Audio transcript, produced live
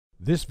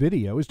This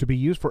video is to be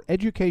used for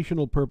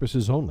educational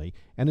purposes only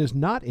and is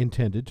not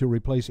intended to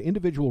replace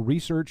individual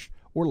research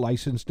or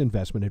licensed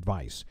investment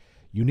advice.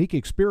 Unique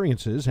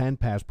experiences and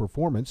past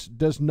performance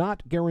does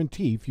not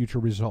guarantee future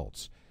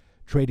results.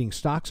 Trading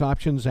stocks,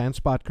 options, and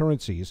spot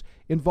currencies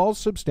involves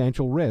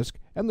substantial risk,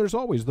 and there's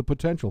always the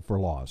potential for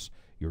loss.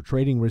 Your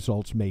trading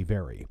results may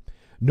vary.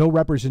 No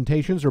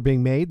representations are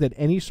being made that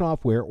any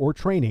software or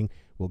training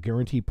will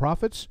guarantee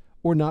profits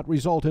or not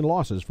result in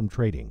losses from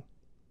trading.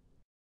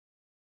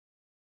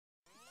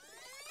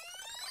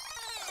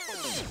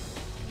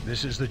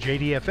 This is the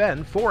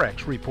JDfn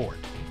Forex Report.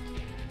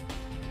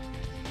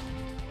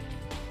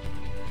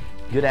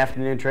 Good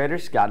afternoon,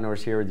 traders. Scott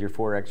Norris here with your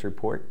Forex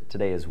Report.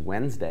 Today is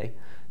Wednesday,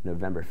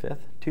 November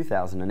 5th,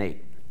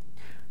 2008.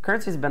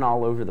 Currency's been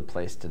all over the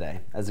place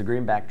today as the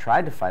greenback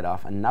tried to fight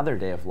off another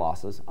day of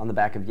losses on the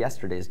back of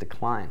yesterday's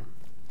decline.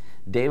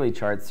 Daily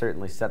charts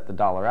certainly set the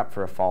dollar up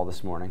for a fall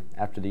this morning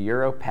after the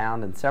euro,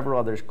 pound, and several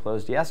others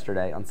closed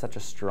yesterday on such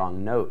a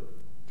strong note.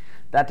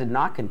 That did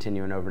not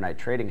continue in overnight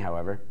trading,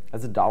 however,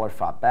 as the dollar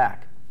fought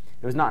back.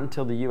 It was not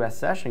until the U.S.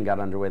 session got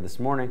underway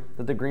this morning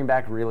that the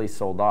greenback really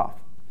sold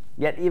off.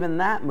 Yet even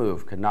that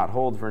move could not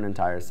hold for an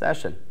entire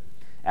session.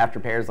 After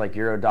pairs like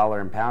euro dollar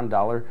and pound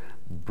dollar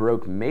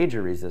broke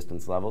major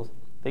resistance levels,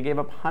 they gave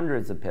up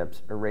hundreds of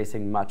pips,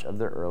 erasing much of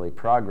their early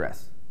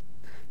progress.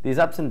 These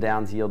ups and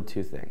downs yield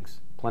two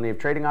things: plenty of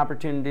trading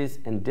opportunities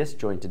and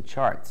disjointed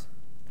charts.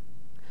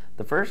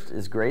 The first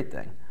is a great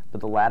thing, but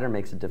the latter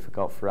makes it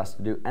difficult for us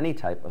to do any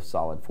type of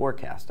solid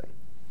forecasting.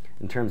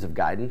 In terms of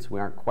guidance,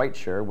 we aren't quite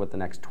sure what the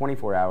next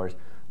 24 hours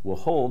will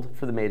hold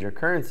for the major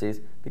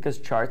currencies because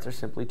charts are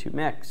simply too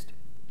mixed.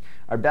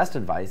 Our best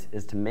advice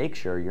is to make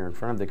sure you're in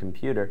front of the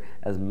computer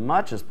as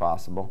much as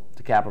possible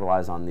to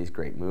capitalize on these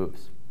great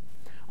moves.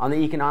 On the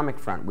economic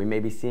front, we may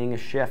be seeing a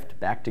shift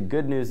back to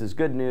good news is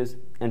good news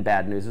and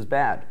bad news is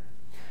bad.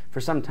 For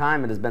some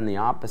time, it has been the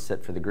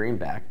opposite for the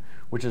greenback,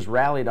 which has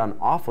rallied on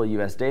awful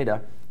U.S.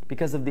 data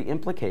because of the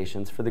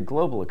implications for the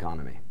global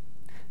economy.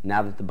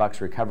 Now that the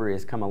buck's recovery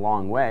has come a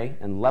long way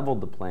and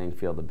leveled the playing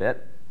field a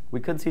bit,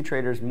 we could see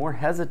traders more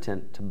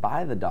hesitant to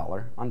buy the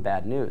dollar on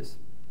bad news.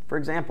 For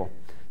example,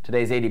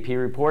 today's ADP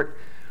report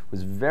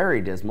was very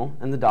dismal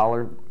and the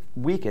dollar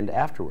weakened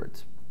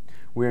afterwards.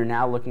 We are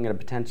now looking at a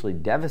potentially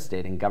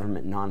devastating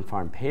government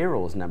non-farm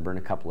payrolls number in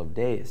a couple of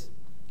days.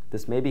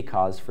 This may be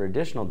cause for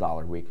additional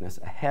dollar weakness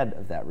ahead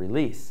of that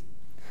release.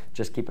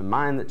 Just keep in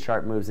mind that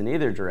chart moves in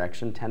either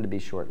direction tend to be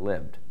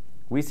short-lived.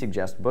 We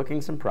suggest booking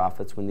some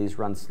profits when these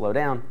runs slow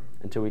down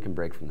until we can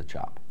break from the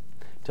chop.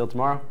 Till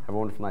tomorrow, have a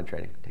wonderful night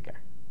trading. Take care.